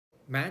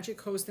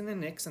Magic hosting the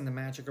Knicks, and the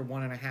Magic are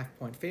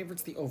 1.5-point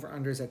favorites. The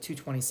over-under is at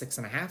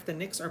 226.5. The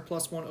Knicks are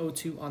plus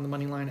 102 on the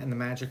money line, and the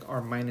Magic are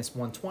minus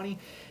 120.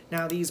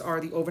 Now, these are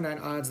the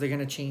overnight odds. They're going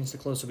to change the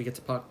closer we get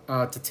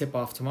to tip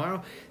off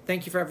tomorrow.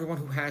 Thank you for everyone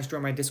who has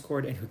joined my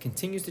Discord and who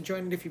continues to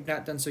join it. If you've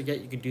not done so yet,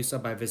 you can do so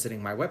by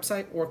visiting my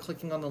website or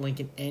clicking on the link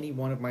in any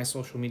one of my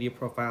social media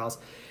profiles.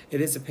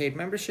 It is a paid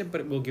membership, but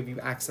it will give you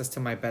access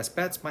to my best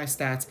bets, my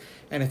stats,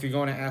 and if you're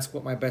going to ask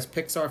what my best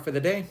picks are for the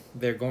day,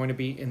 they're going to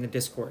be in the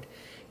Discord.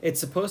 It's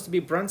supposed to be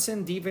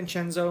Brunson,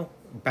 DiVincenzo,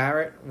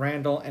 Barrett,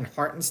 Randall, and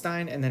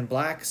Hartenstein, and then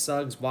Black,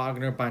 Suggs,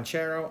 Wagner,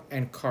 Banchero,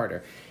 and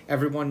Carter.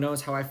 Everyone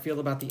knows how I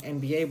feel about the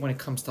NBA when it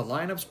comes to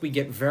lineups. We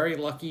get very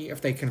lucky if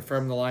they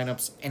confirm the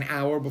lineups an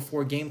hour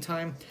before game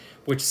time,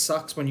 which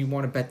sucks when you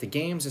want to bet the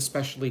games,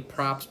 especially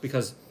props,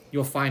 because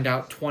you'll find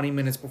out 20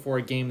 minutes before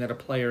a game that a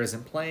player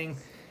isn't playing.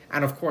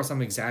 And of course,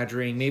 I'm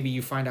exaggerating. Maybe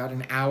you find out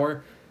an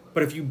hour,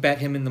 but if you bet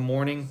him in the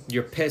morning,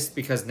 you're pissed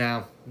because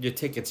now your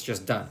ticket's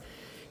just done.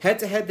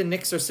 Head-to-head, the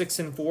Knicks are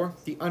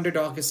 6-4. The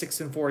underdog is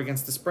 6-4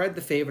 against the spread.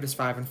 The favorite is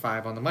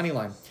 5-5 on the money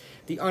line.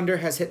 The under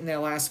has hit in their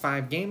last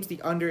 5 games.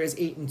 The under is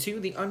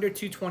 8-2. The under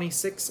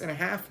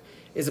 226.5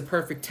 is a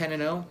perfect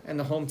 10-0, and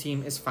the home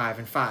team is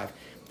 5-5.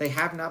 They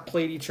have not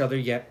played each other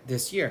yet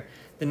this year.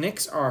 The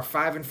Knicks are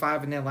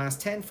 5-5 in their last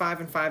 10,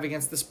 5-5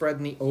 against the spread,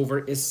 and the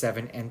over is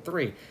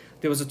 7-3.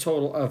 There was a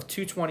total of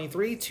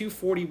 223,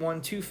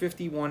 241,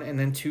 251, and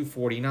then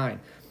 249.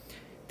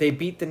 They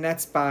beat the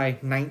Nets by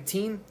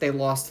 19. They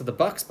lost to the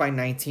Bucks by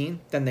 19.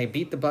 Then they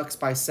beat the Bucks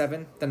by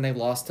 7. Then they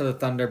lost to the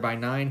Thunder by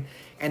 9.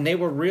 And they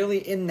were really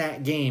in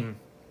that game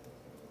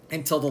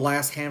until the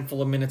last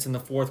handful of minutes in the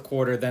fourth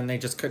quarter. Then they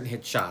just couldn't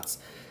hit shots.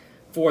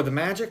 For the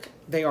Magic,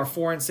 they are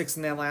 4-6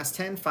 in their last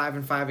 10,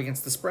 5-5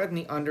 against the spread, and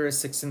the under is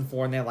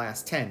 6-4 in their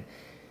last 10.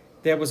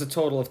 There was a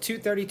total of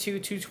 232,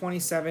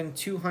 227,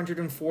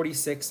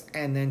 246,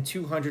 and then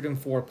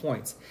 204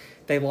 points.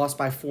 They lost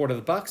by 4 to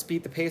the Bucks,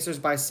 beat the Pacers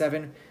by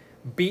 7,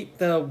 beat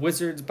the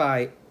Wizards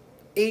by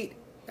 8,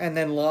 and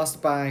then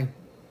lost by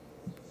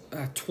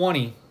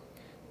 20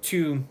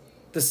 to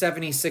the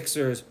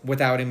 76ers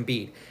without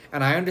Embiid.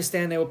 And I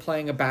understand they were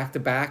playing a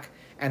back-to-back,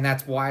 and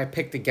that's why I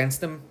picked against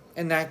them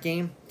in that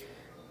game.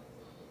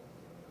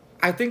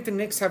 I think the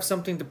Knicks have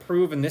something to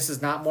prove, and this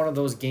is not one of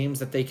those games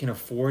that they can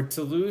afford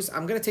to lose.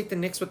 I'm going to take the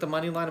Knicks with the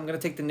money line. I'm going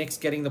to take the Knicks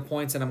getting the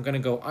points, and I'm going to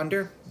go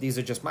under. These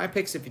are just my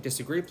picks. If you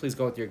disagree, please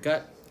go with your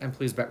gut, and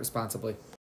please bet responsibly.